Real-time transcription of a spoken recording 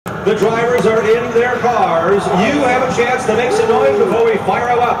The drivers are in their cars. You have a chance to make some noise before we fire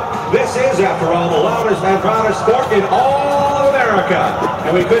them up. This is, after all, the loudest and proudest sport in all of America.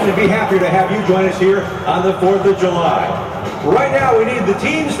 And we couldn't be happier to have you join us here on the 4th of July. Right now, we need the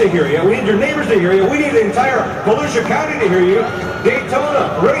teams to hear you. We need your neighbors to hear you. We need the entire Volusia County to hear you.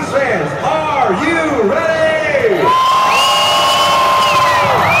 Daytona race fans, are you ready?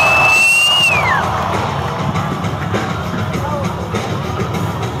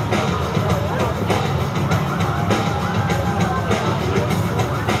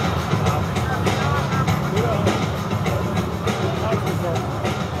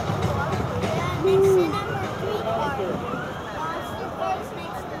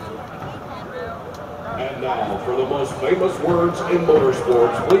 And now, for the most famous words in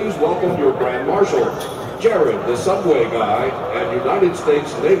motorsports, please welcome your Grand Marshal, Jared, the Subway Guy, and United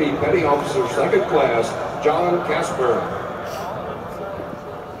States Navy Petty Officer Second Class, John Casper.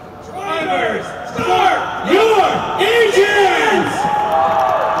 Drivers, start your engines!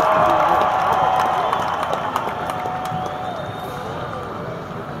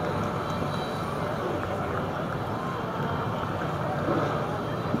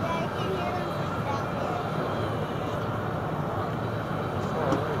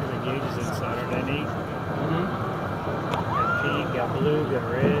 Gauges inside underneath. Got pink, got blue, got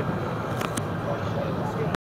red.